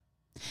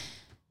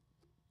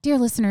dear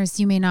listeners,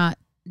 you may not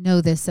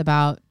know this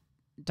about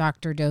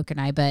Dr. Doak and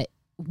I, but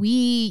we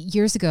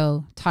years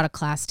ago taught a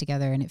class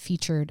together, and it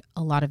featured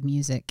a lot of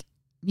music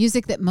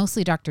that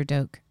mostly Dr.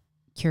 Doak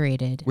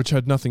curated. Which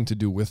had nothing to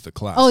do with the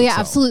class. Oh, yeah,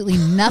 itself. absolutely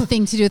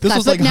nothing to do with the This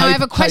class. was like but now hype, I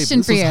have a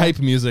question for you. This was hype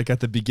music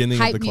at the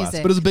beginning of the class.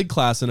 Music. But it was a big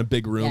class in a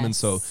big room, Yes, and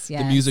so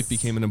the music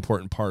became an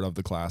important part of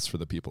the class for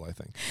the people, I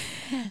think.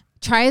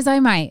 Try as I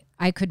might,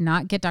 I could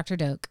not get Dr.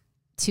 Doak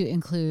to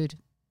include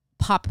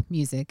pop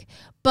music.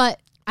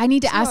 But I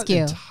need to ask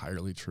you.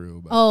 Entirely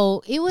true.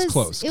 But it was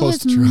close. It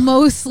was true.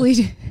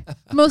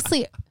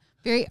 mostly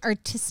very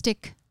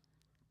artistic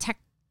tech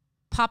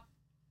pop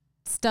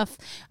stuff.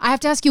 I have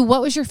to ask you,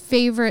 what was your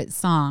favorite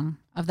song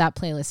of that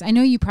playlist? I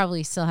know you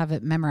probably still have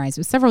it memorized.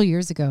 It was several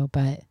years ago,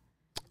 but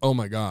oh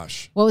my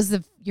gosh, what was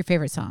your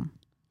favorite song?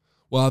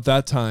 Well, at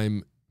that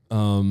time,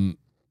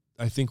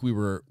 I think we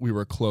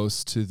were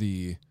close to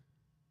the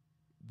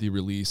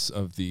release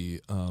of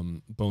the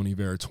Bon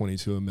Iver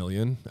 22 a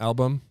Million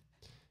album.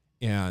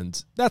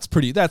 And that's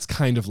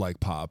kind of like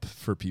pop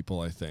for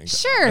people, I think.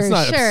 Sure, it's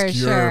not sure,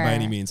 obscure sure. by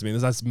any means. I mean,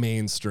 that's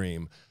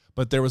mainstream.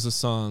 But there was a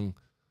song,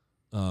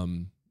 I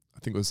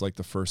think it was like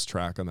the first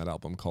track on that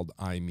album called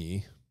I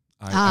Me.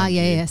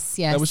 Yes.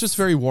 That was just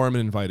very warm and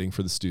inviting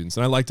for the students.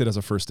 And I liked it as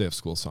a first day of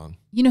school song.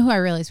 You know who I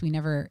realized we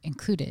never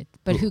included,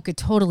 but who could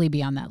totally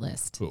be on that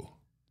list? Who?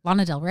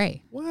 Lana Del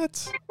Rey.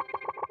 What?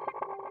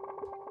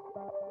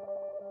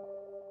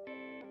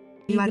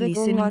 You are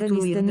listening to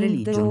Weird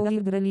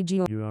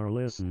Religion. You are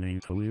listening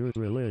to Weird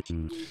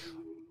Religion.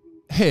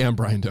 Hey, I'm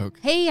Brian Doak.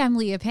 Hey, I'm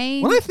Leah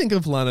Payne. When I think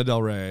of Lana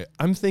Del Rey,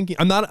 I'm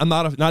not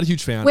a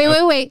huge fan.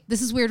 Wait.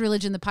 This is Weird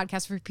Religion, the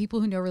podcast for people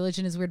who know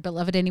religion is weird but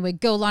love it anyway.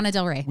 Go Lana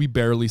Del Rey. We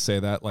barely say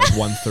that like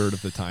 1/3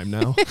 of the time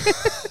now.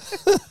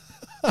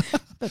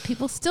 But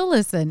people still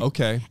listen.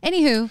 Okay.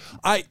 Anywho.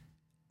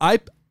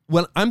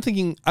 When I'm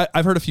thinking,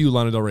 I've heard a few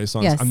Lana Del Rey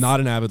songs. Yes. I'm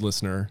not an avid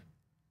listener.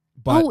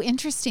 But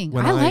interesting.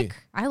 I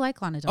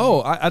like Lana Del Rey.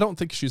 Oh, I don't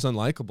think she's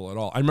unlikable at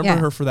all. I remember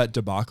her for that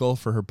debacle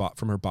from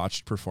her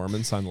botched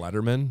performance on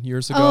Letterman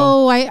years ago.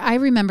 Oh, I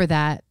remember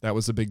that. That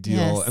was a big deal.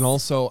 Yes. And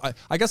also,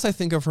 I guess I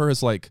think of her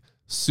as like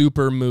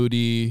super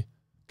moody,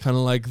 kind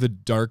of like the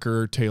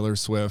darker Taylor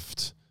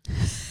Swift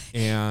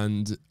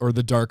or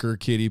the darker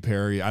Katy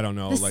Perry. I don't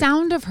know. The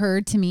sound of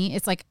her to me,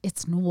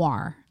 it's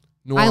noir.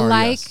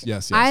 Noir,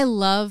 yes. I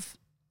love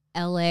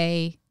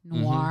LA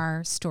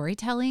noir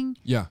storytelling.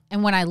 Yeah.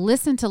 And when I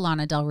listen to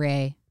Lana Del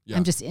Rey,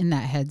 I'm just in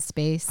that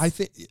headspace. I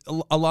think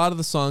a lot of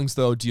the songs,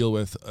 though, deal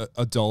with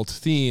adult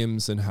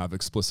themes and have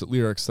explicit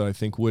lyrics that I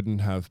think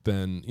wouldn't have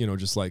been,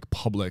 just like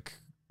public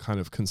kind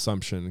of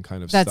consumption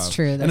kind of stuff. That's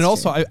true. And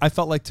also, I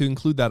felt like to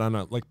include that on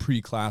a like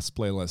pre-class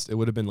playlist, it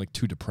would have been like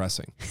too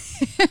depressing.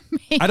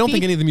 I don't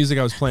think any of the music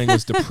I was playing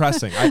was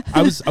depressing.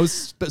 I was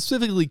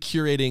specifically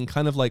curating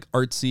kind of like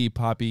artsy,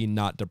 poppy,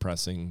 not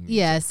depressing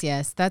music.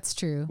 Yes, that's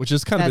true. Which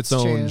is kind of its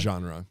own true.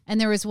 genre.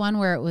 And there was one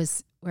where it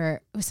was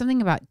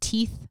something about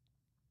teeth.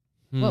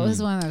 What was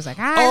the one that was like,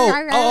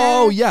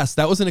 yes.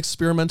 That was an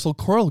experimental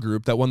choral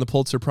group that won the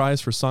Pulitzer Prize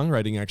for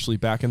songwriting actually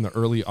back in the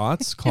early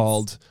aughts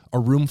called A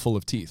Room Full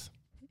of Teeth.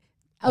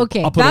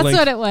 Okay, that's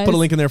what it was. Put a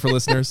link in there for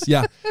listeners.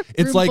 Yeah.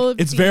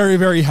 It's very,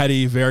 very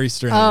heady, very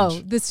strange. Oh,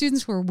 the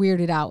students were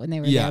weirded out when they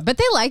were there, but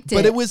they liked it.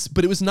 But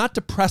it was not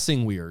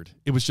depressing weird.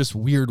 It was just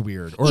weird,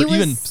 or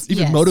even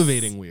yes.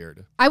 motivating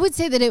weird. I would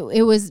say that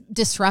it was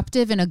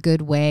disruptive in a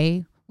good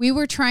way. We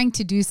were trying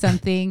to do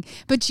something,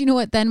 but you know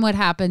what? Then what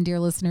happened, dear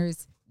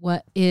listeners?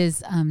 What is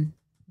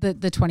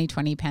the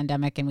 2020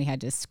 pandemic, and we had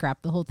to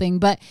scrap the whole thing.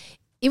 But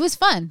it was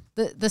fun.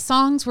 The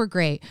songs were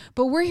great.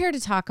 But we're here to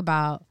talk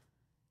about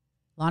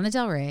Lana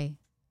Del Rey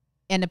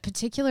and a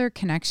particular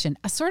connection,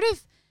 a sort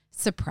of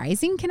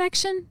surprising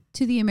connection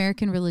to the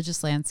American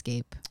religious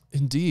landscape.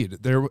 Indeed.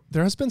 There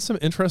has been some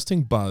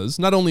interesting buzz,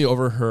 not only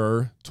over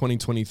her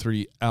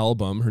 2023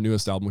 album, her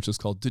newest album, which is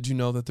called Did You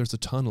Know That There's a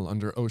Tunnel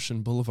Under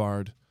Ocean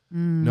Boulevard?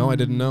 No, I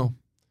didn't know.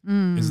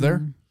 Is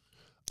there?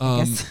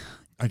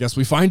 I guess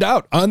we find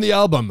out on the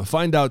album.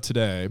 Find out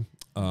today.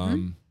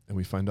 And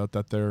we find out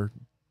that there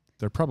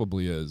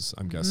probably is,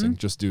 I'm guessing,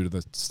 just due to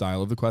the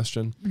style of the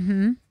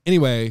question.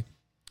 Anyway,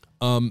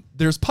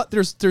 there's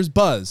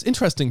buzz,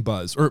 interesting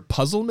buzz, or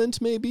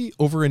puzzlement maybe,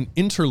 over an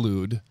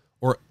interlude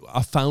or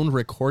a found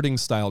recording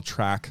style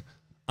track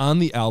on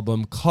the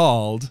album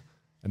called,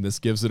 and this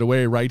gives it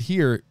away right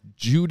here,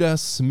 Judah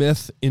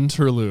Smith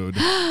Interlude.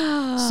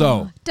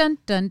 So dun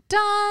dun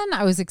dun!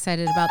 I was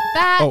excited about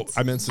that. Oh,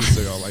 I meant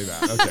to go like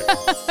that.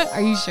 Okay.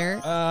 Are you sure?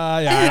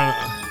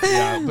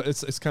 Yeah, but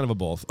it's kind of a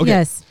both. Okay.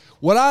 Yes.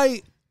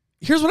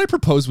 Here's what I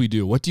propose we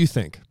do. What do you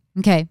think?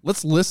 Okay.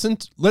 Let's listen.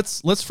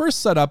 Let's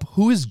first set up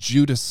who is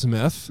Judah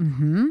Smith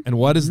and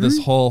what is this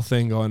whole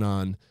thing going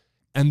on,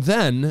 and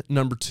then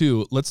number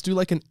 2, let's do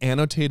like an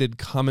annotated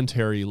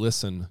commentary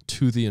listen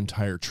to the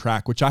entire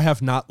track, which I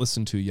have not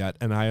listened to yet,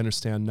 and I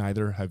understand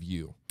neither have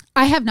you.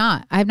 I have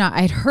not.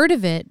 I'd heard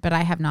of it, but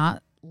I have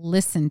not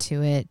listen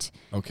to it.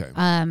 Okay.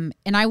 And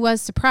I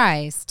was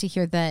surprised to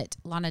hear that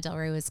Lana Del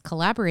Rey was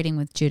collaborating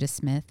with Judah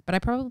Smith, but I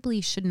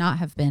probably should not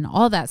have been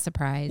all that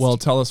surprised. Well,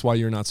 tell us why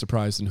you're not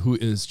surprised, and who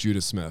is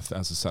Judah Smith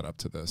as a setup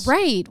to this?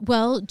 Right.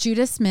 Well,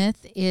 Judah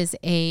Smith is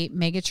a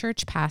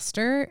megachurch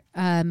pastor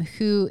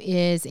who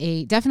is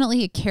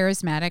definitely a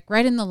charismatic,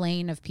 right in the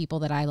lane of people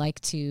that I like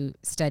to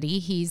study.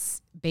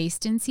 He's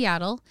based in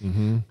Seattle.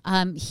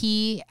 Mm-hmm.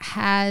 He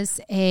has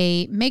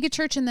a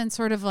megachurch and then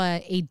sort of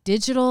a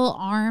digital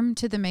arm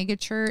to the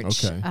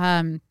megachurch.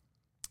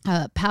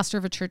 Okay. Pastor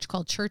of a church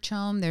called Church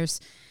Home.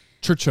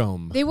 Church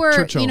Home. They were,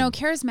 Church Home.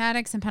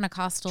 charismatics and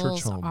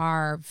Pentecostals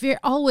are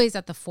always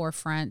at the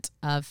forefront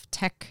of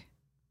tech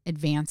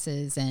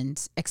advances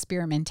and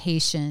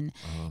experimentation.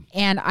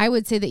 And I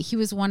would say that he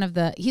was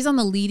he's on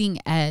the leading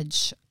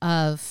edge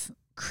of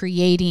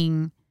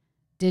creating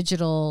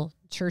digital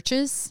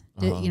churches,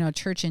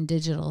 church and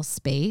digital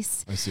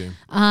space. I see.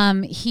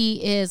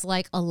 He is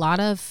like a lot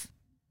of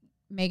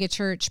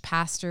megachurch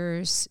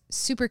pastors,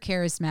 super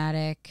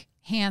charismatic,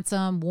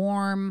 handsome,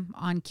 warm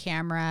on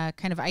camera,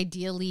 kind of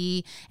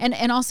ideally,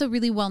 and also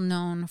really well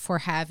known for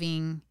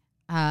having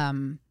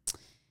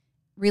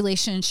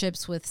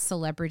relationships with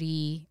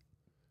celebrity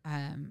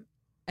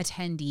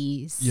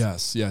attendees.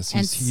 Yes.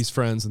 He's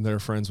friends and they're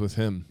friends with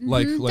him. Mm-hmm.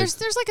 Like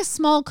there's like a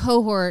small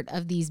cohort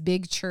of these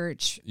big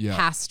church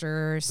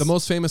pastors. The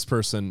most famous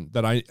person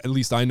that at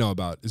least I know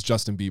about is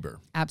Justin Bieber.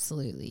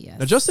 Absolutely, yes.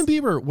 Now Justin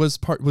Bieber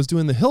was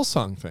doing the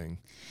Hillsong thing.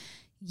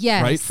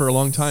 Yes. Right, for a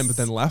long time, but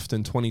then left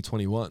in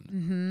 2021.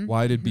 Mm-hmm.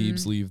 Why did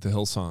Biebs leave the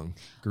Hillsong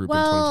group in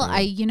Well,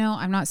 2021?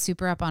 I'm not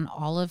super up on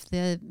all of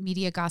the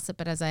media gossip,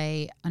 but as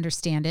I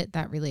understand it,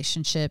 that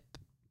relationship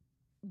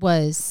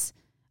was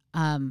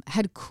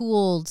had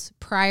cooled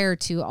prior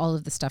to all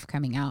of the stuff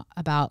coming out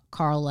about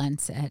Carl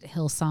Lentz at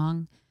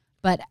Hillsong.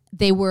 But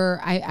they were,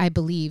 I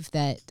believe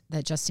that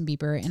Justin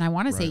Bieber, and I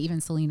want to say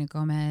even Selena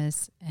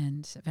Gomez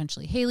and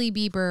eventually Hailey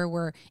Bieber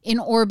were in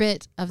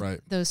orbit of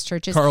those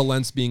churches. Carl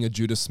Lentz being a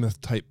Judah Smith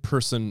type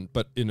person,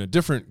 but in a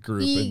different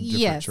group in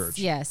different church.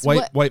 Yes.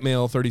 White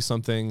male,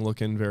 30-something,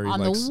 looking very on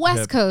like the West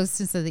hip. Coast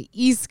instead of the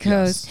East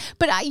Coast. Yes.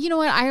 But you know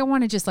what? I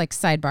want to just like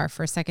sidebar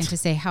for a second to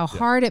say how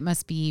hard it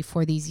must be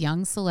for these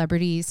young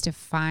celebrities to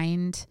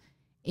find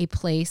a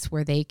place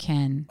where they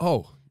can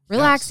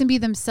relax and be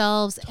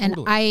themselves.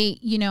 Totally.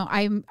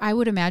 And I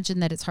would imagine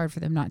that it's hard for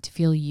them not to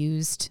feel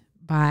used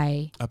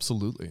by.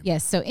 Absolutely.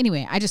 Yes. So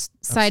anyway, I just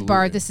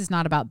sidebar. This is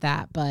not about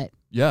that, but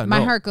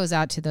my heart goes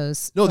out to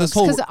those. No, this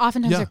whole because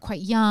oftentimes they're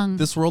quite young.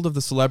 This world of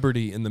the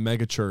celebrity in the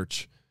mega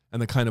church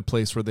and the kind of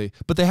place where they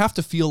have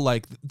to feel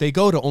like they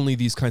go to only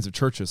these kinds of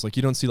churches. Like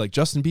you don't see like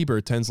Justin Bieber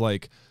attends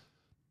like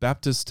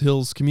Baptist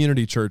Hills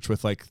Community Church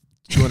with like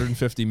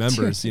 250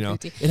 members, you know.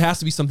 It has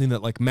to be something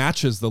that like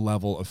matches the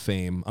level of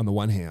fame on the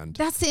one hand.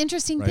 That's the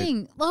interesting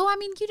thing. Well, I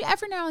mean,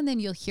 every now and then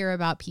you'll hear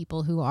about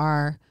people who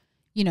are,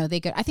 they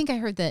go. I think I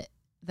heard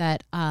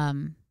that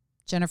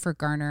Jennifer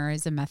Garner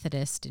is a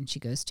Methodist and she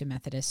goes to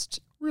Methodist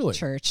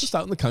church. Just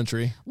out in the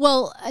country.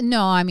 Well,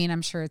 no, I mean,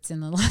 I'm sure it's in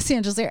the Los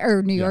Angeles area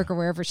or New York or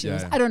wherever she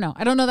is. I don't know.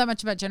 I don't know that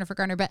much about Jennifer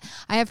Garner, but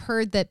I have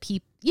heard that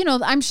people,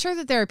 I'm sure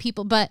that there are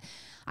people, but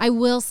I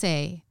will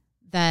say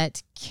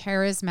that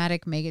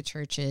charismatic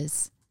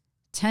megachurches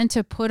tend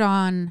to put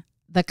on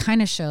the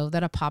kind of show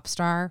that a pop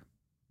star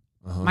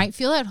might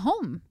feel at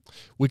home.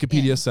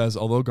 Wikipedia says,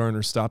 although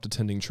Garner stopped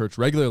attending church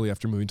regularly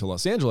after moving to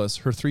Los Angeles,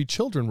 her 3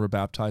 children were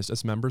baptized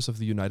as members of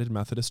the United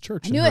Methodist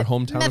Church in her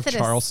hometown of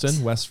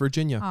Charleston, West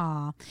Virginia.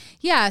 Aw.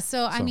 Yeah,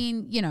 so I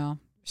mean,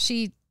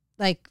 she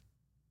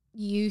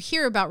you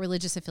hear about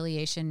religious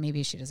affiliation.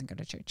 Maybe she doesn't go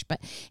to church.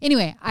 But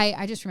anyway,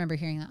 I just remember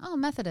hearing that,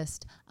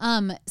 Methodist.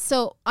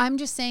 So I'm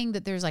just saying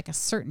that there's like a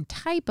certain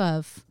type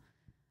of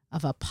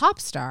a pop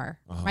star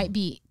might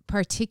be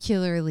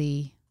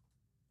particularly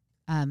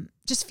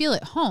just feel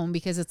at home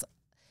because it's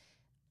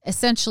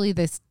essentially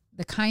the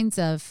kinds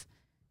of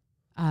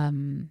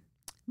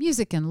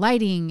music and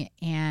lighting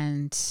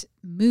and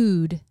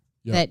mood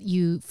that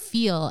you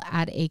feel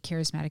at a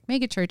charismatic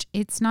megachurch.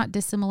 It's not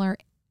dissimilar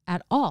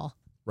at all.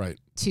 Right.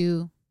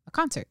 To a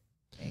concert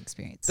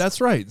experience.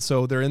 That's right.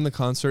 So they're in the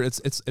concert.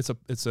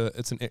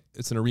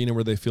 It's an arena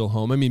where they feel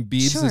home. I mean,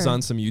 Biebs is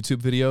on some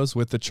YouTube videos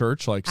with the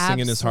church, like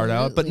singing his heart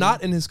out, but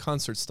not in his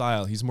concert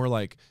style. He's more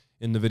like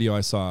in the video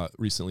I saw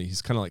recently.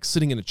 He's kind of like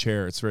sitting in a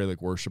chair. It's very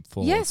like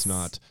worshipful. Yes. It's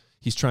not.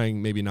 He's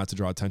trying maybe not to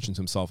draw attention to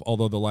himself,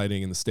 although the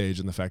lighting and the stage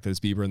and the fact that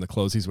it's Bieber and the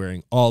clothes he's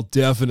wearing all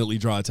definitely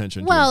draw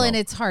attention to himself. And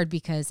it's hard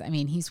because, I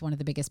mean, he's one of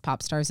the biggest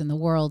pop stars in the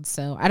world,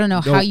 so I don't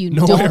know how you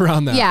no way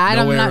around that. Yeah,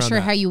 I'm not sure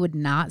how you would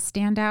not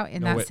stand out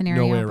in that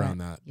scenario. No way around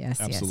that. Yes,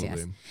 absolutely.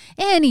 Yes.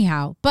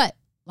 Anyhow, but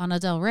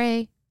Lana Del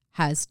Rey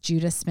has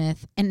Judah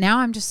Smith, and now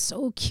I'm just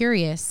so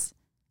curious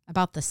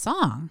about the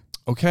song.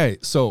 Okay,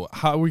 so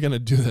how are we gonna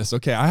do this?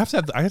 Okay, I have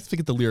to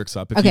get the lyrics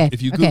up.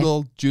 If you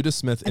Google Judah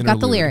Smith Interlude, I've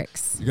got the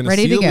lyrics. You're gonna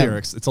see the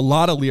lyrics. It's a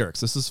lot of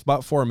lyrics. This is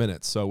about 4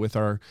 minutes. So with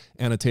our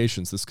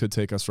annotations, this could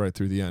take us right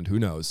through the end. Who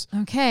knows?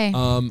 Okay.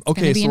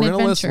 Okay. So we're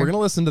gonna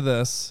listen to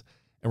this,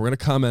 and we're going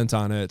to comment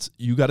on it.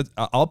 You got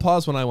to, I'll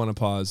pause when I want to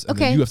pause, and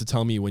then you have to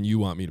tell me when you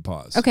want me to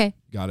pause. Okay.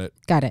 Got it?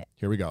 Got it.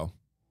 Here we go.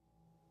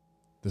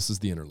 This is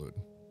the interlude.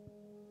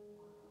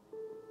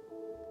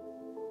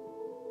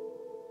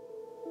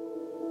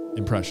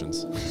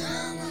 Impressions.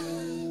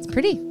 It's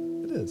pretty.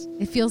 It is.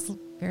 It feels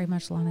very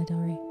much Lana Del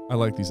Rey. I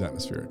like these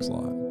atmospherics a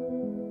lot.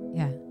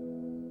 Yeah.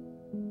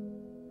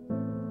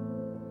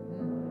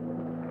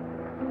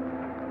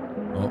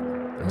 Oh,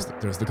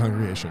 there's the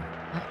congregation.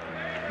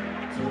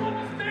 Do you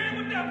understand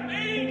what that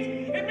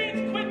means? It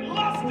means quit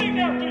lusting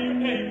after your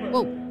neighbor.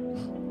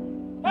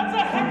 Whoa. That's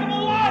a heck of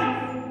a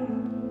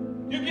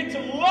life. You get to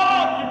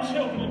love your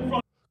children in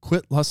front.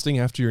 Quit lusting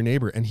after your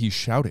neighbor, and he's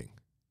shouting.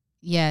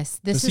 Yes,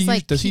 Does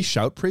he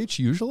shout preach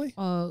usually?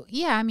 Oh,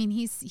 yeah. I mean,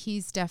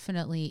 he's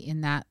definitely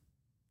in that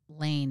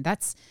lane.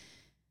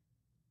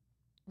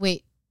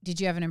 Wait, did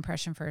you have an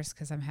impression first?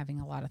 Because I'm having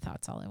a lot of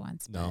thoughts all at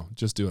once. No,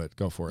 just do it.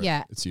 Go for it.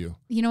 Yeah. It's you.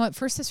 You know what?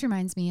 First, this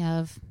reminds me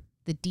of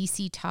the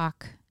DC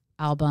Talk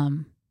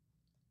album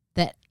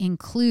that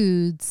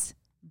includes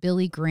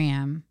Billy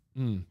Graham.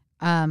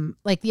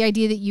 Like the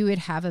idea that you would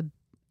have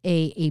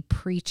a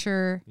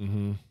preacher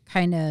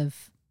kind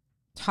of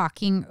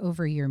talking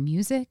over your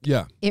music.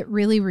 Yeah. It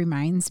really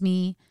reminds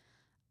me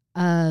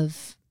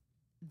of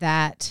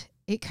that.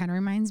 It kind of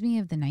reminds me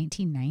of the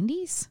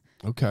 1990s.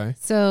 Okay.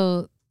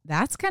 So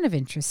that's kind of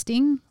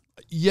interesting.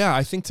 Yeah,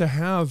 I think to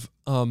have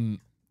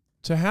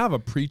a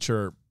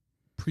preacher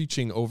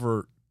preaching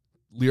over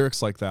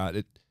lyrics like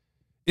that,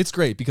 it's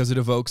great because it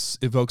evokes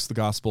the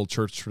gospel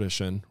church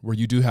tradition where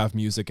you do have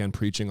music and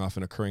preaching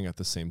often occurring at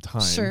the same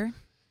time.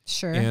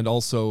 Sure. And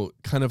also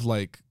kind of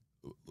like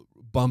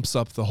bumps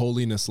up the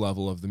holiness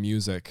level of the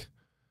music.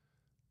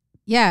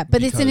 Yeah,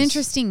 but it's an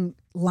interesting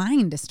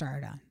line to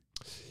start on.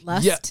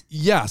 Lust.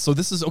 Yeah. So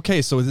this is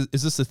okay. So is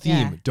this a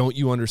theme? Yeah. Don't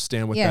you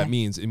understand what Yeah. that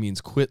means? It means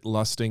quit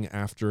lusting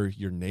after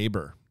your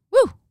neighbor.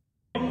 Woo.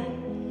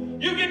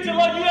 You get to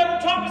love. You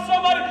ever talk to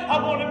somebody? I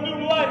want a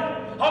new life.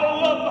 I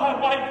don't love my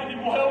wife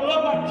anymore. I don't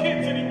love my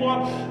kids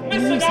anymore. I'm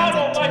missing out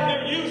on life.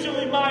 They're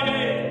usually my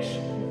age.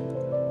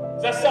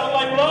 Does that sound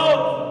like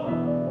love?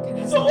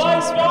 It's a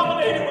life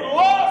dominated with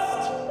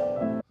lust.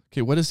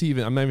 Okay, what is he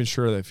even? I'm not even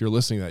sure that if you're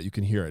listening to that, you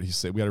can hear it. He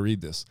said, we got to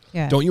read this.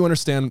 Yeah. Don't you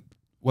understand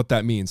what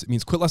that means? It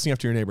means quit lusting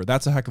after your neighbor.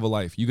 That's a heck of a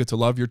life. You get to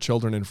love your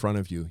children in front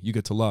of you. You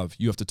get to love.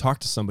 You have to talk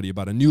to somebody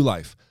about a new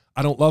life.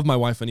 I don't love my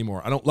wife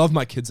anymore. I don't love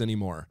my kids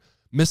anymore.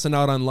 Missing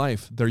out on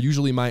life. They're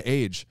usually my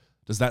age.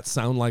 Does that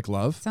sound like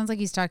love? Sounds like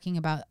he's talking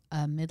about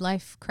a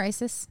midlife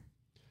crisis.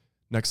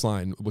 Next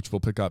line, which we'll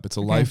pick up. It's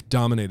a life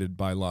dominated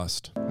by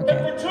lust. And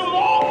for too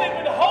long,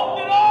 they've been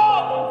holding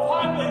on.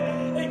 And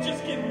finally, they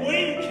just get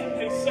weak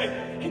and they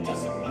say, it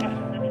doesn't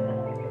matter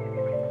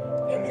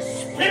anymore. And the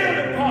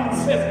Spirit of God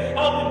says,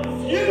 I'll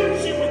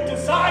infuse you with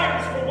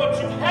desires for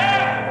what you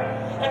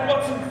have and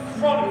what's in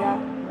front of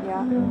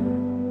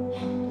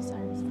you.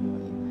 Desires for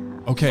what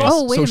you have. Okay.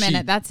 Oh, wait so a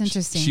minute. That's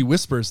interesting. She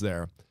whispers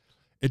there.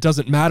 It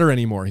doesn't matter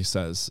anymore, he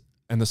says.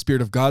 And the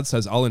Spirit of God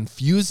says, I'll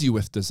infuse you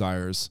with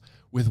desires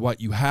with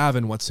what you have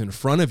and what's in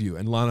front of you.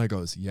 And Lana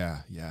goes,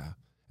 yeah.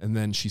 And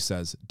then she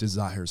says,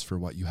 desires for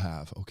what you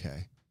have.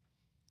 Okay.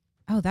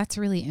 Oh, that's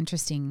really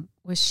interesting.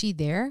 Was she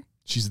there?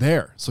 She's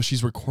there. So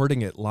she's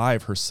recording it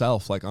live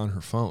herself, like on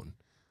her phone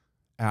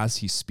as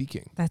he's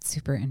speaking. That's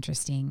super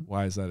interesting.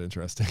 Why is that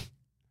interesting?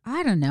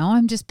 I don't know.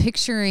 I'm just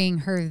picturing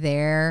her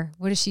there.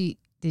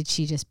 Did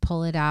she just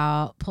pull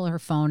her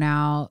phone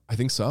out? I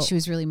think so. She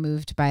was really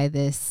moved by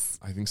this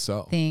I think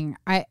so. thing.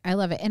 I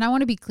love it. And I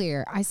want to be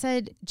clear. I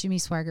said Jimmy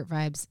Swaggart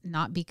vibes,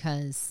 not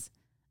because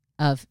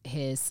of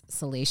his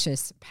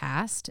salacious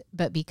past,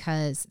 but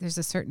because there's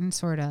a certain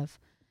sort of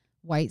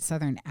white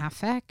Southern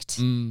affect,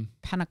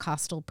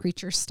 Pentecostal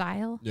preacher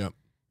style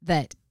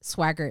that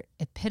Swaggart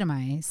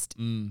epitomized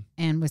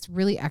and was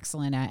really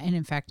excellent at. And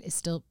in fact, it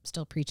still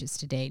preaches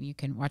today, and you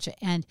can watch it.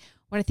 And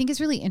what I think is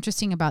really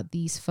interesting about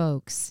these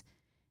folks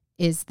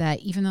is that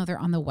even though they're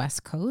on the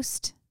West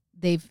Coast,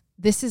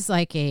 this is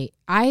like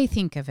I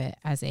think of it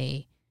as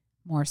a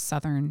more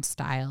Southern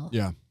style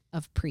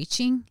of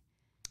preaching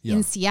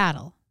in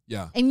Seattle.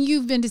 Yeah. And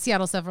you've been to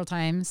Seattle several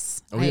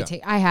times. Oh,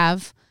 I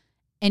have.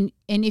 And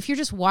if you're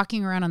just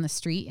walking around on the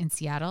street in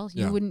Seattle,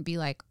 you wouldn't be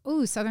like,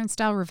 oh, Southern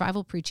style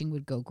revival preaching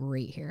would go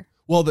great here.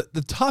 Well,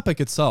 the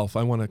topic itself,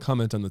 I want to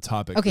comment on the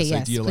topic. Okay, this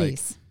yes, idea,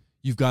 please. Like,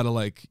 you've got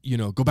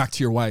to go back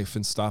to your wife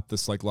and stop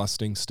this like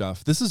lusting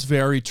stuff. This is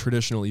very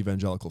traditional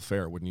evangelical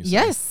fare, wouldn't you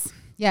say?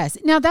 Yes.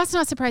 Now, that's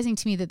not surprising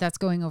to me that that's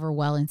going over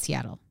well in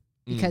Seattle,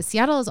 because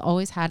Seattle has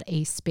always had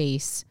a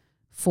space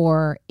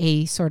for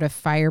a sort of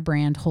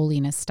firebrand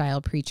holiness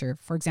style preacher.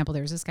 For example,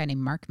 there was this guy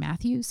named Mark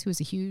Matthews, who was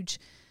a huge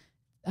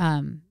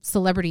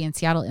celebrity in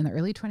Seattle in the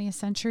early 20th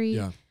century.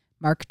 Yeah.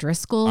 Mark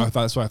Driscoll.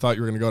 That's why I thought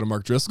you were going to go to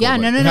Mark Driscoll. Yeah,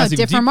 Like, no, it has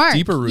even different Mark.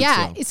 Deeper roots.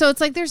 Yeah. Though. So it's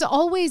like there's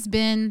always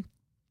been,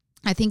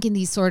 I think, in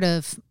these sort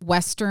of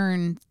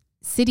Western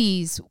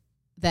cities,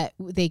 that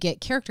they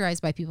get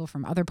characterized by people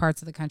from other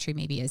parts of the country,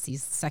 maybe as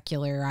these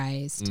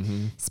secularized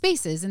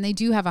spaces. And they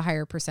do have a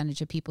higher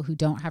percentage of people who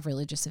don't have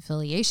religious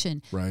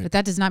affiliation, Right. but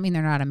that does not mean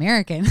they're not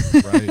American.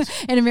 Right.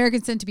 And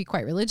Americans tend to be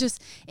quite religious.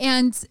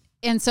 And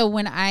so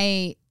when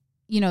I,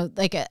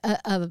 like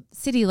a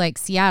city like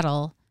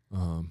Seattle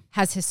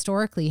has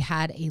historically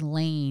had a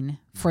lane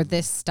for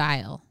this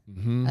style,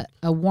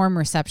 a warm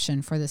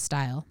reception for this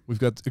style. We've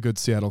got a good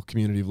Seattle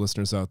community of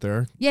listeners out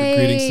there. Yay!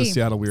 Greetings to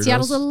Seattle weirdos.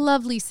 Seattle's a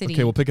lovely city.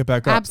 Okay, we'll pick it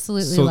back up.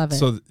 Absolutely love it.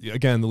 So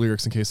again, the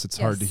lyrics in case it's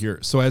hard to hear.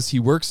 So as he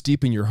works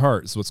deep in your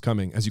heart is what's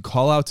coming. As you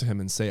call out to him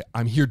and say,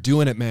 I'm here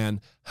doing it,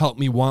 man. Help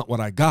me want what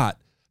I got.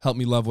 Help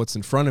me love what's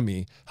in front of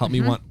me. Help me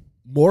want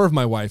more of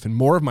my wife and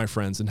more of my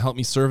friends, and help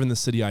me serve in the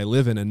city I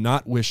live in and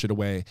not wish it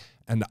away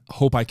and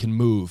hope I can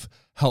move.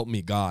 Help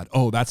me, God.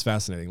 Oh, that's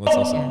fascinating. Let's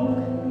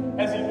listen.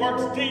 As he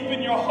works deep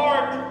in your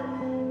heart,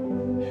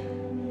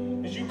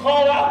 as you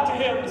call out to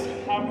him,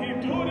 say, I'm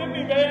here, do it in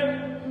me,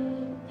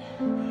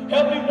 man.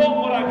 Help me want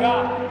what I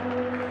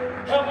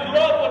got. Help me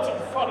love what's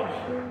in front of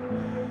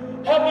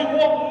me. Help me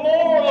want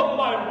more of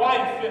my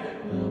wife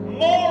and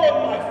more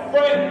of my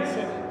friends,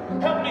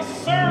 and help me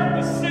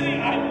serve the city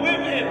I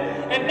live in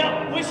and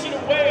not wish it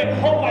away and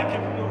hope I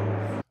can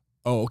move.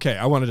 Oh, okay.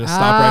 I wanted to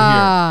stop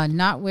right here.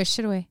 Not wish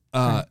it away.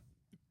 A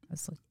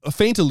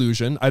faint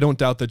illusion. I don't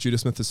doubt that Judah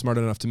Smith is smart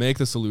enough to make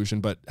this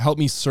illusion, but help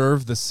me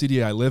serve the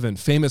city I live in.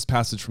 Famous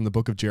passage from the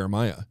book of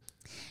Jeremiah.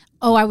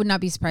 Oh, I would not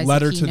be surprised.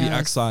 Letter if he to the knows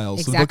exiles.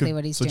 Exactly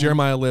what he's so doing.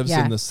 Jeremiah lives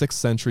Yeah. in the 6th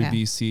century Yeah.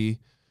 BC,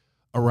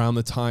 around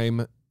the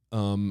time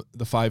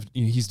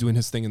he's doing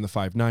his thing in the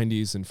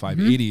 590s and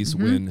 580s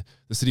when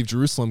the city of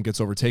Jerusalem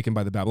gets overtaken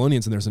by the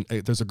Babylonians, and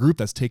there's a group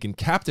that's taken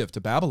captive to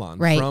Babylon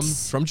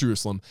from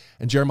Jerusalem,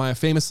 and Jeremiah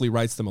famously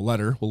writes them a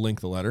letter. We'll link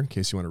the letter in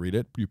case you want to read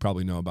it. You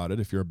probably know about it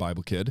if you're a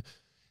Bible kid.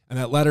 And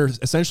that letter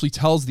essentially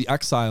tells the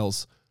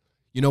exiles,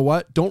 you know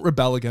what? Don't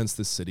rebel against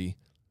this city.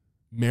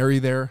 Marry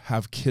there,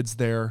 have kids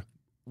there,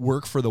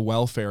 work for the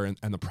welfare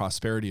and the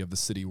prosperity of the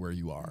city where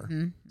you are.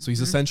 So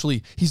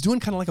he's doing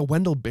kind of like a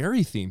Wendell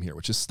Berry theme here,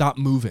 which is stop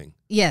moving.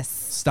 Yes.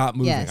 Stop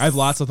moving. Yes. I have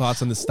lots of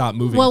thoughts on this stop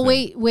moving Well,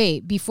 thing.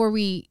 wait. Before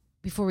we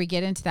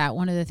get into that,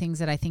 one of the things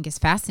that I think is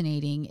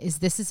fascinating is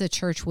this is a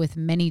church with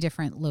many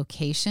different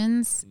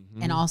locations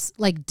and also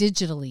like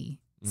digitally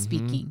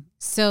speaking.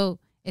 So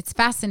it's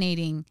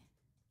fascinating.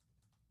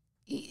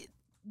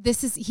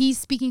 He's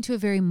speaking to a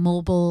very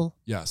mobile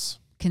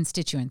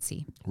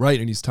constituency. Right.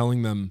 And he's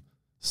telling them,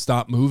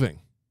 stop moving.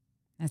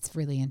 That's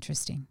really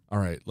interesting. All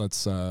right,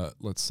 let's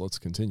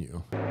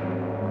continue. Help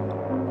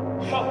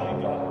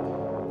me, God.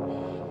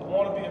 I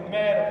want to be a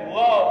man of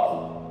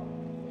love,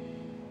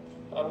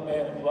 not a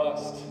man of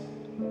lust.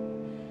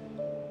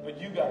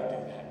 But you got to do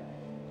that.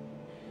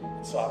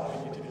 And so I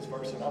bring you to this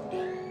verse, and I'm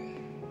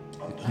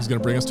done. He's going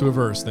to bring us to a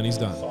verse, then he's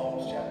done.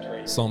 Psalms chapter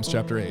 8. Psalms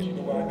chapter 8. You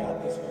know where I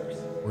got this verse?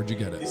 Where'd you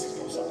get it? This is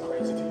going to sound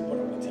crazy to you, but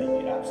I'm going to tell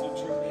you the absolute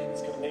truth.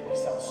 It's going to make me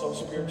sound so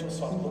spiritual,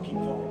 so I'm looking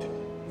forward to it.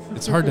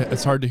 It's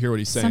hard to hear what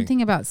he's saying.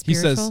 Something about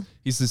spiritual.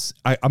 He says,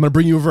 I'm going to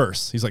bring you a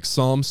verse. He's like,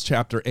 Psalms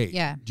chapter 8.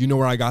 Yeah. Do you know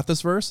where I got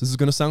this verse? This is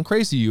going to sound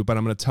crazy to you, but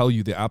I'm going to tell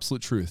you the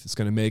absolute truth. It's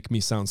going to make me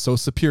sound so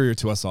superior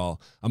to us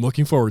all. I'm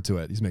looking forward to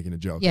it. He's making a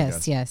joke.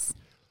 Yes.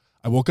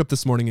 I woke up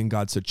this morning and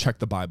God said, check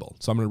the Bible.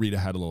 So I'm going to read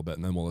ahead a little bit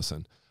and then we'll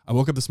listen. I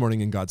woke up this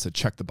morning and God said,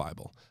 check the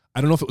Bible.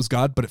 I don't know if it was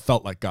God, but it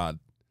felt like God.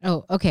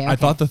 Oh, okay. I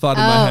thought the thought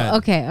in my head.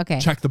 Okay.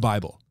 Check the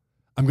Bible.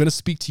 I'm going to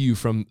speak to you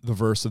from the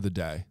verse of the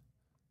day.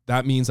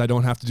 That means I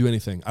don't have to do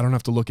anything. I don't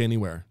have to look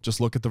anywhere. Just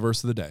look at the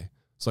verse of the day.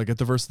 So I get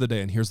the verse of the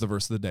day, and here's the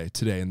verse of the day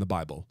today in the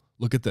Bible.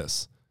 Look at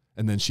this.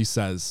 And then she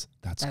says,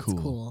 that's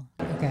cool.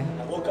 Okay.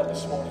 I woke up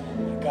this morning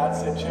and God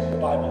said, check the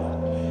Bible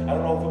out. I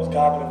don't know if it was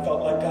God, but it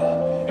felt like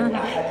God. And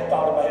I had the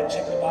thought in my head,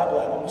 check the Bible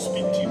out. I'm going to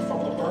speak to you from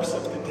the verse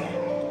of the day.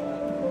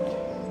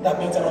 That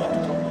means I don't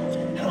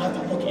have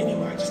to look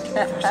anywhere. I just get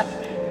the verse of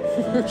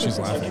the day. She's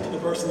So I laughing. get to the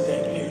verse of the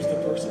day. Here's the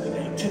verse of the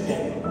day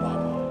today in the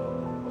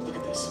Bible. Look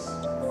at this.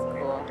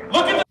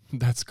 Look at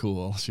That's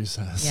cool, she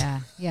says.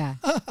 Yeah.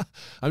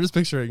 I'm just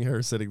picturing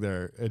her sitting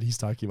there, and he's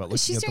talking about looking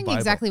She's at the doing Bible.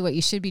 exactly what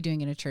you should be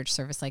doing in a church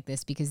service like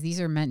this, because these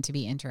are meant to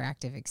be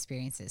interactive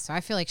experiences. So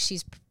I feel like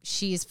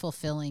she's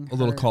fulfilling A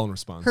little call and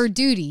response. her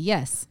duty.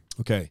 Yes.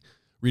 Okay,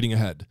 reading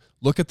ahead.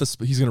 Look at the.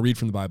 He's going to read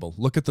from the Bible.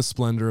 Look at the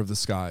splendor of the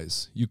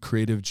skies, you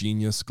creative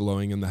genius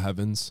glowing in the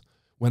heavens.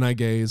 When I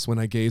gaze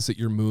at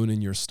your moon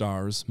and your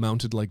stars,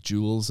 mounted like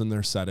jewels in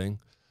their setting,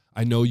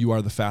 I know you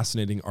are the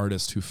fascinating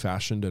artist who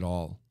fashioned it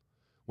all.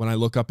 When I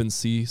look up and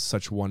see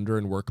such wonder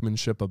and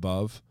workmanship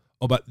above.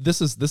 Oh, but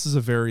this is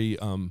a very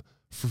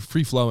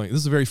free flowing. This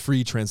is a very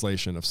free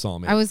translation of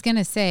Psalm 8. I was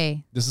gonna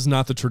say This is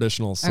not the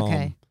traditional Psalm.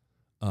 Okay.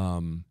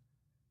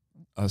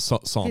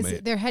 Psalm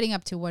 8. they're heading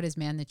up to what is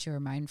man that you are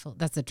mindful.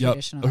 That's a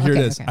traditional. Oh, here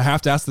okay, it is. Okay. I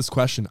have to ask this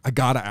question. I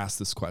gotta ask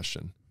this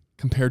question.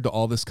 Compared to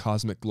all this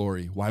cosmic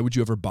glory, why would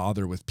you ever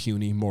bother with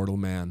puny mortal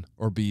man?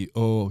 Or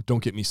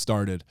don't get me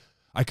started.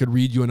 I could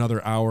read you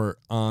another hour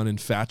on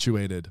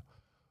infatuated.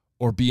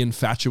 or be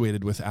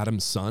infatuated with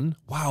Adam's son.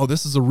 Wow,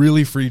 this is a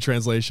really free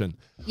translation.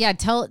 Yeah,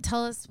 tell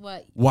us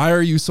what. Why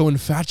are you so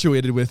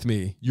infatuated with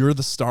me? You're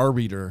the star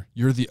reader.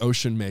 You're the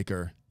ocean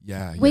maker.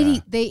 Yeah.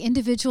 Wait, they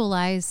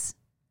individualize.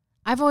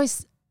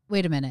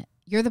 Wait a minute.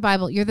 You're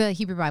the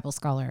Hebrew Bible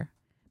scholar.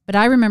 But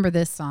I remember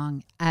this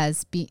song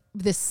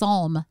this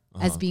psalm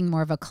as being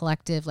more of a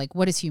collective, like,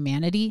 what is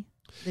humanity?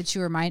 That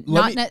you remind, who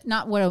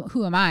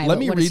am I? Let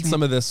me read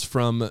some of this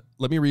from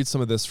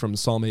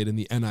Psalm 8 in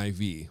the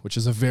NIV, which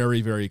is a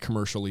very, very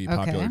commercially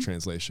popular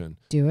translation.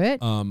 Do it.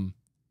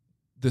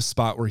 This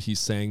spot where he's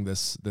saying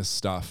this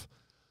stuff.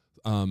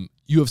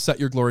 You have set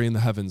your glory in the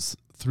heavens.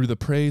 Through the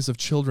praise of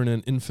children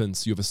and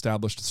infants, you have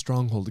established a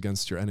stronghold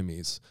against your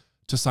enemies,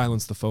 to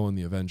silence the foe and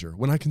the avenger.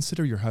 When I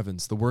consider your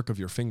heavens, the work of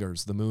your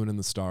fingers, the moon and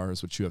the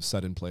stars, which you have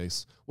set in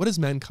place, what is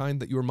mankind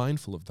that you are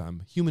mindful of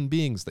them? Human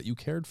beings that you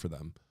care for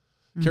them.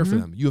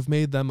 You have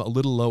made them a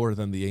little lower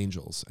than the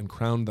angels and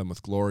crowned them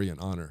with glory and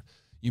honor.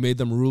 You made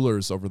them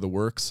rulers over the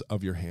works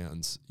of your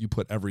hands. You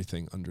put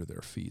everything under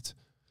their feet.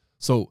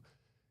 So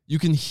you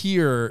can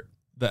hear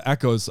the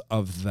echoes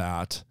of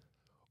that.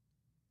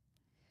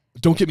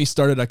 Don't get me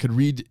started. I could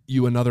read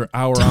you another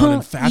hour on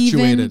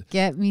infatuated. Even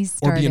get me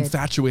started. Or be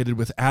infatuated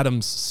with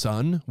Adam's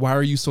son. Why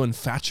are you so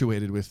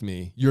infatuated with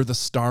me? You're the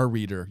star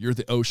reader. You're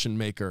the ocean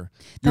maker.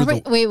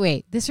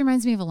 Wait. This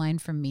reminds me of a line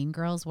from Mean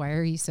Girls. Why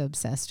are you so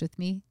obsessed with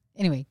me?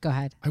 Anyway, go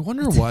ahead. I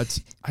wonder what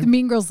the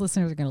Mean Girls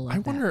listeners are going to love. I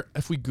wonder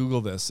if we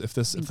Google this, if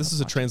this is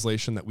a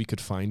translation that we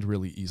could find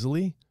really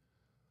easily.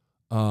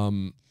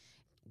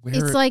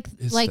 It's like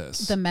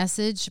this? The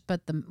Message,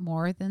 but the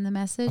more than the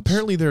Message.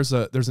 Apparently, there's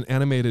an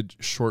animated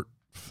short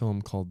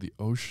film called The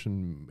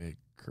Ocean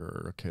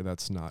Maker. Okay,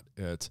 that's not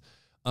it.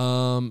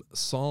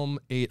 Psalm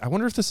 8. I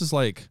wonder if this is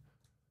like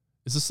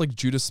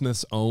Judah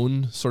Smith's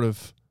own sort of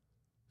thing?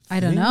 I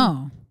don't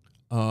know.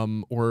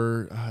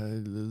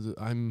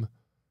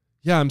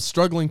 I'm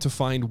struggling to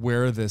find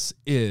where this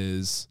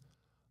is.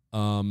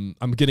 I'm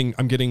getting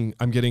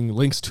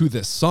links to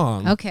this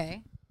song.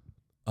 Okay.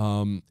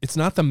 It's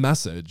not The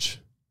Message.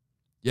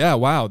 Yeah,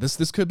 wow.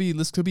 This could be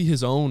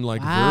his own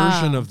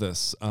version of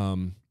this.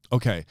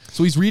 Okay.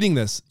 So he's reading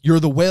this. You're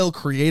the whale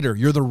creator.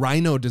 You're the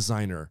rhino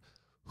designer.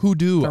 Who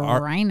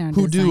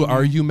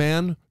are you,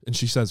 man? And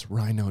she says,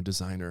 rhino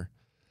designer.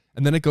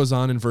 And then it goes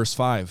on in verse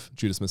 5,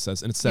 Judah Smith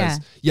says, and it says,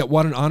 yet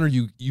what an honor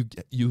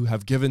you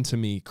have given to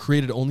me,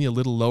 created only a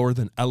little lower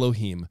than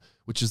Elohim,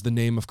 which is the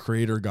name of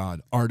creator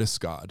God,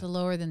 artist God. The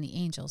lower than the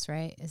angels,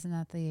 right? Isn't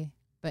that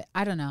but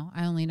I don't know.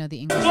 I only know the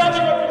English. Splendor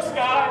of your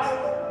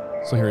skies.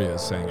 So here he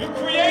is saying, You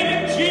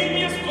created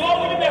genius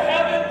glowing in the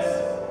heavens.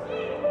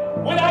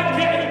 When I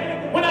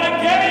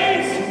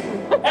gaze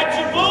at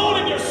your moon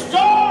and your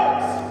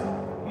stars,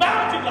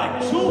 mounted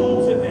like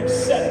jewels in their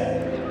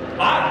setting,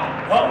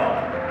 I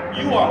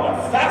know you are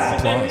the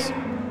fascinating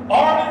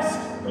artist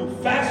who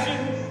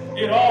fashioned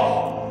it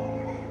all.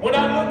 When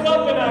I look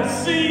up and I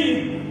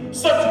see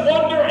such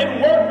wonder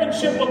and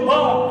workmanship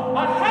above,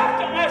 I have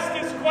to ask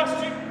this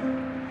question.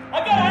 I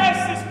gotta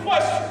ask this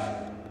question.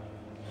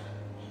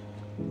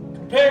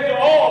 Compared to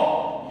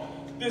all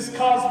this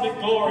cosmic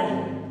glory,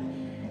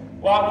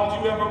 why would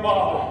you ever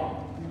bother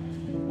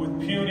with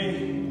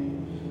puny,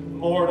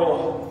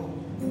 mortal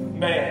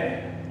man?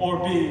 Or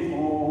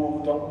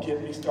don't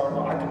get me started.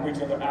 I can reach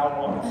another hour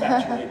on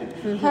infatuated.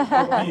 Or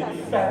be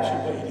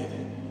infatuated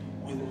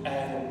with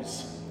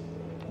Adam's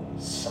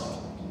son.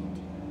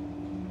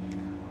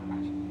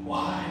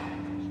 Why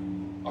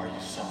are you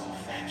so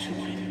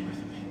infatuated with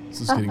me?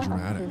 This is getting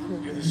dramatic.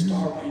 You're the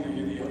star reader,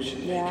 you're the ocean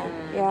maker,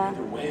 yeah. you're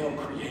the whale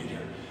creator,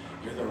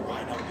 you're the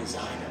rhino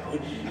designer. Who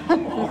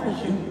are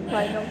you, man?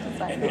 Rhino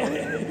designer.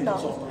 And it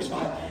goes on verse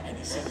 5, and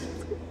he says,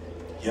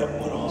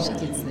 yet what honor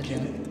gets you the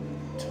given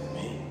to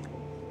me,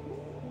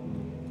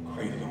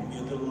 created only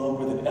a little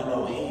lower than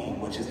Elohim,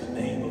 which is the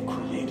name of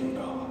creator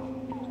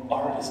God,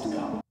 artist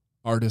God.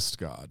 Artist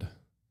God.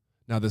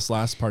 Now this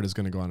last part is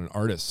going to go on an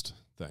artist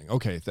thing.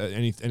 Okay,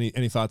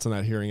 any thoughts on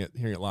that? Hearing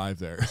it live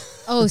there.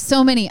 Oh,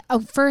 so many.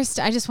 First,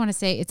 I just want to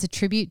say it's a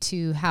tribute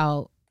to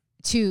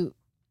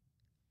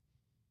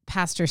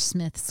Pastor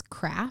Smith's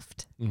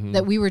craft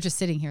that we were just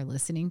sitting here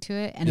listening to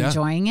it and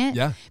enjoying it.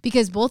 Yeah.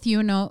 Because both you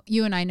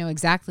and I know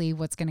exactly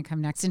what's going to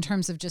come next in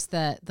terms of just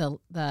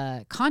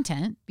the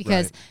content.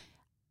 Because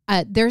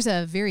there's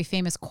a very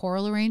famous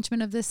choral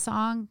arrangement of this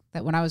song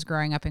that when I was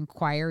growing up in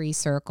choiry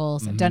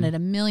circles, I've done it a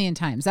million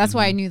times. That's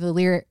why I knew the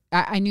lyric.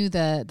 I knew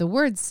the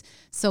words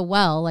so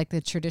well, like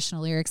the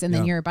traditional lyrics. And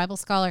then you're a Bible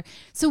scholar,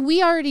 so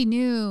we already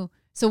knew.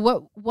 So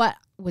what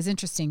was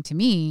interesting to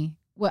me,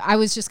 I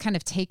was just kind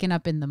of taken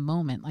up in the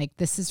moment. Like,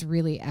 this is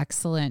really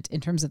excellent in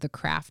terms of the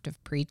craft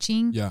of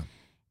preaching. Yeah.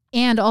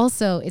 And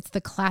also it's the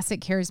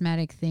classic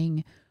charismatic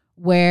thing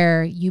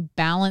where you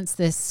balance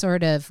this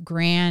sort of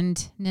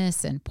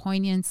grandness and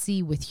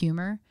poignancy with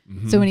humor.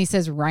 So when he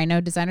says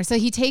rhino designer, so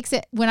he takes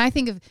it, when I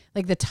think of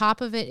like the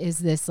top of it is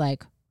this,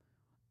 like,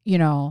 you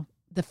know,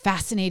 the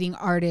fascinating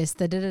artist,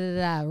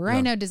 the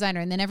rhino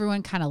designer. And then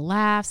everyone kind of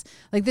laughs.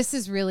 Like, this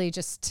is really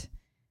just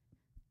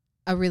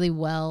a really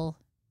well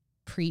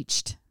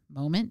preached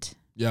moment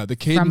Yeah, the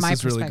cadence my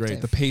is really great.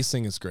 perspective. The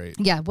pacing is great.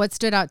 Yeah. What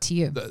stood out to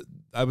you?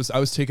 I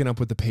was taken up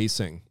with the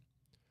pacing.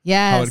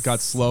 Yes. How it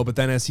got slow, but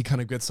then as he kind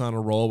of gets on a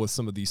roll with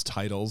some of these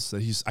titles,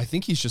 that I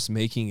think he's just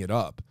making it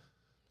up.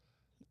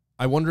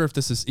 I wonder if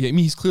this is. I mean,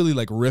 he's clearly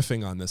like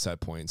riffing on this at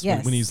points.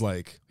 Yes. When he's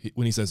like,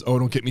 when he says, "Oh,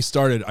 don't get me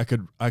started. I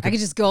could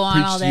just go on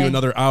preach all to day." you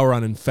another hour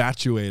on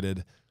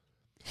Infatuated,"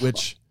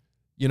 which,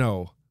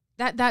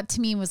 That to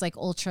me was like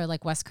ultra,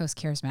 like West Coast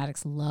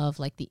charismatics love,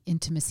 like the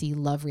intimacy,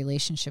 love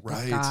relationship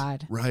with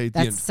God. Right.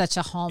 That's such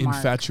a hallmark.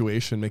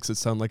 Infatuation makes it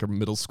sound like a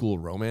middle school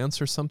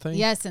romance or something.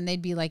 Yes, and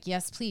they'd be like,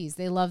 yes, please.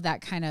 They love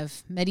that kind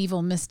of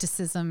medieval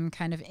mysticism,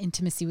 kind of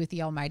intimacy with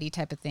the Almighty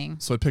type of thing.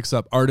 So it picks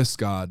up artist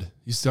God.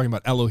 He's talking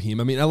about Elohim.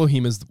 I mean,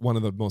 Elohim is one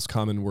of the most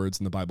common words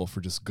in the Bible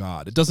for just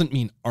God. It doesn't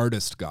mean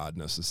artist God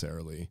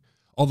necessarily.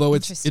 Although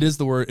it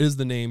is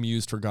the name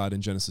used for God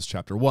in Genesis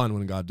chapter 1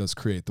 when God does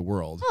create the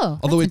world. Oh,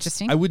 although that's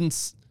interesting.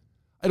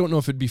 I don't know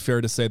if it'd be fair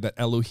to say that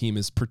Elohim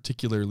is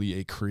particularly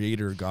a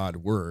creator God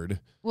word.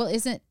 Well,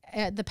 isn't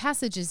the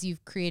passages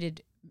you've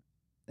created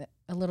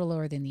a little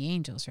lower than the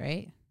angels,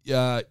 right?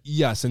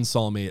 Yes, in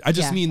Psalm 8. I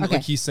just mean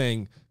like he's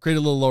saying create a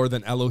little lower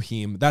than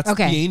Elohim. That's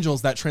the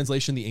angels. That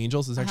translation, the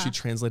angels, is actually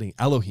translating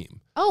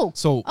Elohim. Oh,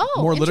 so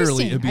more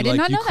literally, it'd be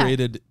like you that.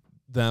 created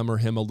them or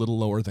him a little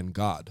lower than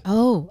God.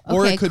 Oh, okay,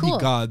 or it could cool.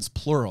 be God's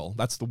plural.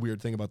 That's the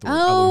weird thing about the word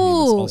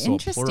Elohim.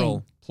 It's also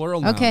a plural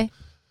noun. Okay.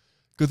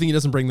 Good thing he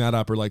doesn't bring that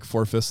up, or like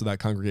 4/5 of that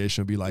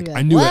congregation would be like, You'd be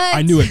I knew "What?" it,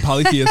 I knew it,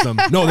 polytheism.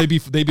 No, they'd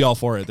be all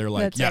for it. They're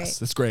like, That's yes, right.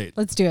 that's great.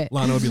 Let's do it.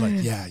 Lana would be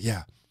like,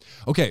 yeah.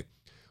 Okay.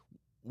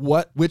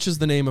 Which is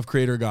the name of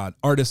creator God?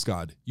 Artist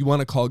God. You want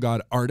to call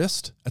God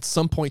artist? At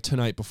some point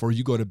tonight before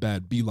you go to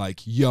bed, be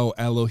like, yo,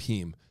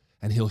 Elohim.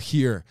 And he'll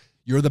hear,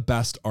 you're the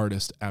best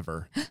artist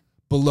ever.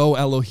 Below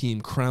Elohim,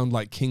 crowned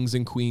like kings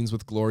and queens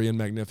with glory and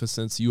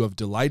magnificence, you have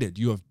delighted.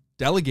 You have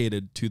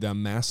delegated to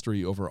them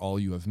mastery over all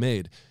you have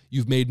made.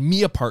 You've made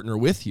me a partner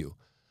with you.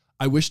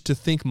 I wish to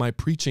think my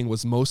preaching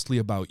was mostly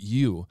about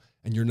you,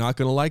 and you're not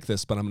going to like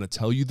this, but I'm going to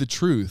tell you the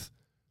truth.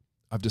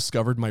 I've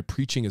discovered my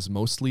preaching is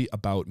mostly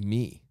about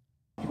me.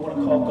 You want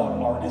to call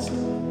God artist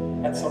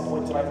at some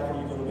point tonight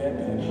before you go to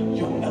bed? Be like,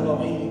 yo,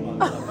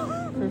 Elohim, I love you.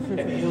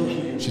 And he'll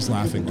hear. She's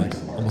laughing, like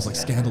almost like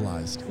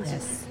scandalized.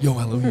 Yes. Yo,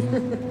 Elohim.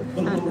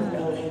 The Lord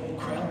Elohim,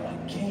 crowned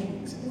like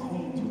kings and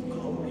queens with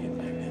glory and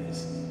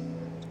magnificence.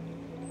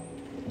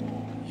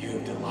 You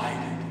have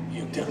delighted,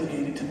 you have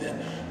delegated to them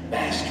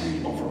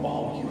mastery over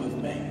all you have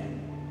made.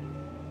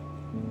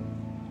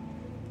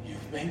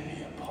 You've made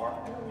me a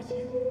partner with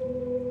you.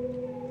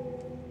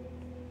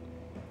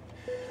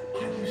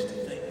 I used to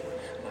think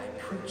my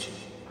preaching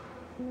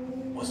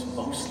was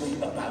mostly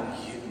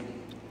about you.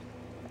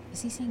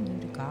 Is he saying you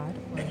to God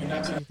or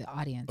to the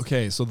audience?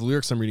 Okay, so the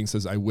lyrics I'm reading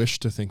says, I wish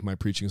to think my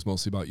preaching is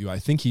mostly about you. I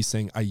think he's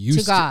saying, I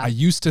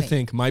used to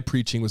think my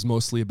preaching was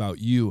mostly about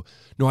you.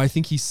 No, I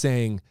think he's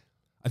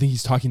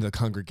talking to the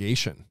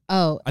congregation.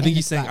 Oh, I think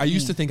he's saying, I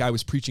used to think I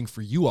was preaching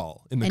for you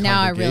all in the congregation. And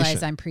now I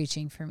realize I'm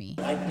preaching for me.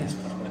 Like this,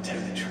 but I'm going to tell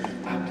you the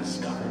truth. I've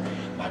discovered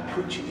my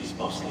preaching is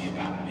mostly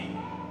about me.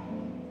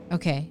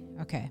 Okay.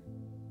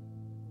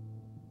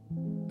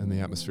 And the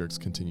atmospherics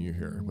continue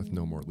here with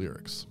no more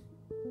lyrics.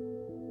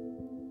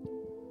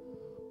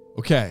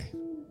 Okay.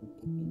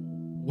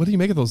 What do you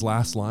make of those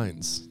last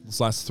lines? Those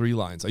last 3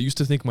 lines? I used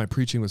to think my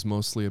preaching was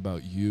mostly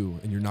about you,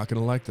 and you're not going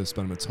to like this,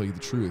 but I'm going to tell you the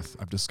truth.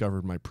 I've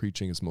discovered my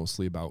preaching is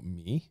mostly about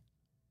me.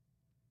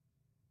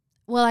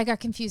 Well, I got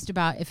confused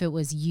about if it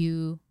was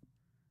you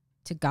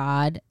to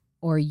God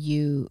or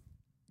you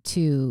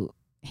to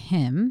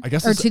him, I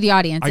guess or to the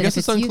audience. I guess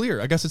it's unclear.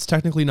 You, I guess it's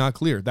technically not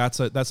clear. That's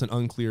an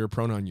unclear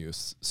pronoun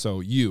use. So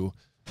you,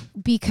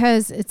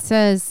 because it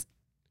says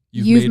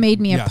you've made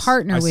me a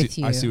partner with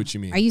you. I see what you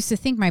mean. I used to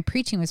think my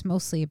preaching was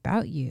mostly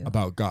about you,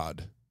 about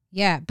God.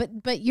 Yeah, but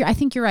I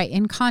think you're right.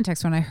 In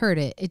context, when I heard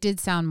it, it did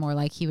sound more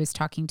like he was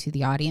talking to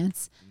the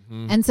audience,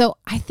 and so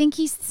I think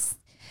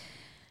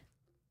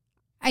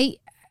I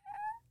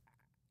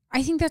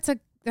think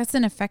that's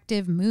an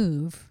effective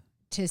move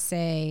to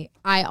say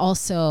I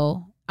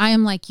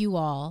am like you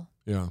all.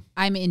 Yeah.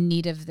 I'm in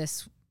need of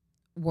this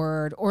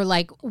word, or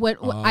like what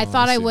I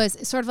thought I was,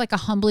 sort of like a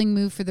humbling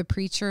move for the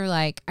preacher.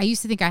 Like, I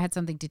used to think I had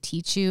something to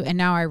teach you, and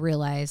now I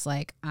realize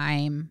like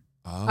I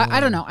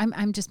don't know.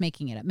 I'm just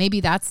making it up.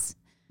 Maybe that's.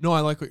 No,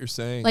 I like what you're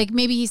saying. Like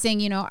maybe he's saying,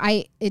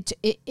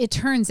 it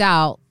turns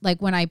out like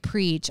when I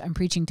preach, I'm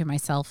preaching to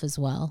myself as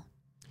well.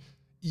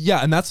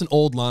 Yeah, and that's an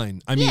old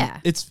line. I mean,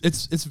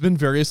 it's been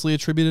variously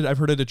attributed. I've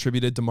heard it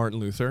attributed to Martin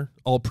Luther.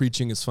 All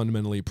preaching is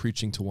fundamentally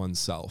preaching to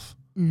oneself.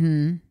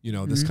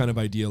 Mm-hmm. This kind of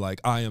idea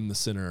like I am the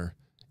sinner.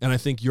 And I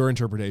think your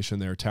interpretation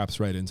there taps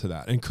right into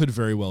that and could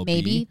very well be.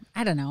 Maybe.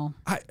 I don't know.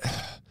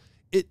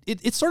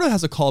 It sort of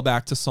has a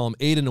callback to Psalm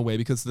 8 in a way,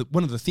 because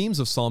one of the themes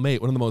of Psalm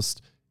 8, one of the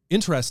most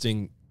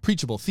interesting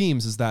preachable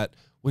themes, is that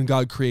when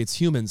God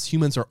creates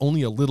humans are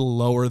only a little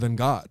lower than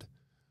God.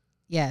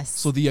 Yes.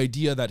 So the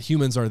idea that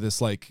humans are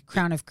this like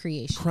crown of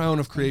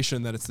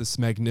creation, that it's this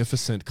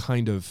magnificent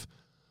kind of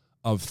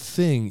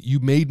thing. You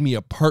made me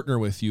a partner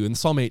with you. And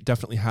Psalm 8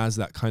 definitely has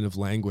that kind of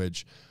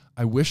language.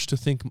 I used to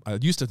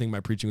think my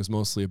preaching was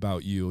mostly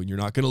about you, and you're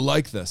not going to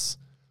like this,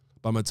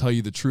 but I'm going to tell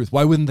you the truth.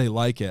 Why wouldn't they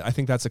like it? I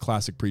think that's a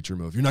classic preacher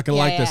move. You're not going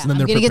to like this. And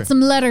then I'm going to get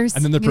some letters.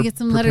 And then they're get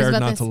some letters prepared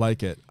about not this. to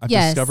like it. I've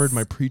discovered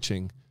my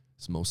preaching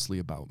is mostly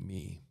about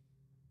me.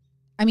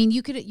 I mean,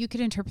 you could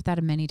interpret that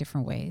in many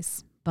different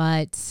ways,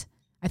 but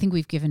I think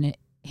we've given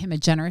him a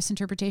generous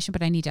interpretation.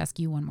 But I need to ask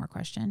you one more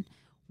question.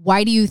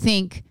 Why do you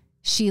think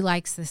she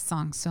likes this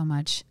song so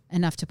much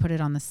enough to put it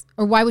on this,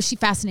 or why was she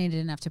fascinated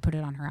enough to put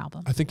it on her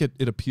album? I think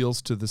it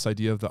appeals to this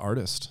idea of the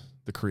artist,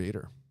 the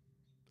creator,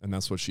 and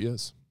that's what she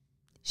is.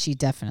 She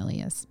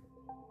definitely is.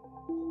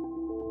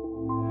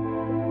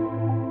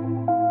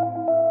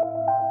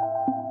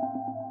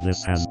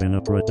 This has been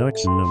a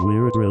production of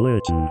Weird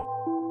Religion,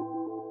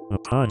 a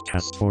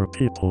podcast for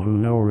people who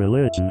know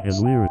religion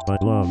is weird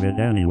but love it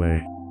anyway.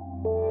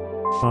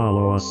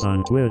 Follow us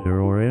on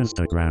Twitter or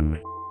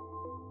Instagram.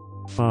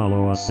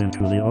 Follow us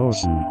into the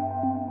ocean.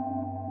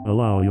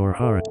 Allow your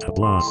heart to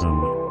blossom.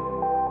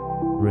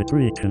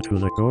 Retreat into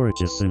the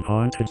gorgeous and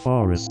haunted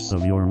forests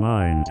of your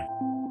mind.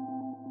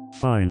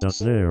 Find us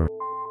there.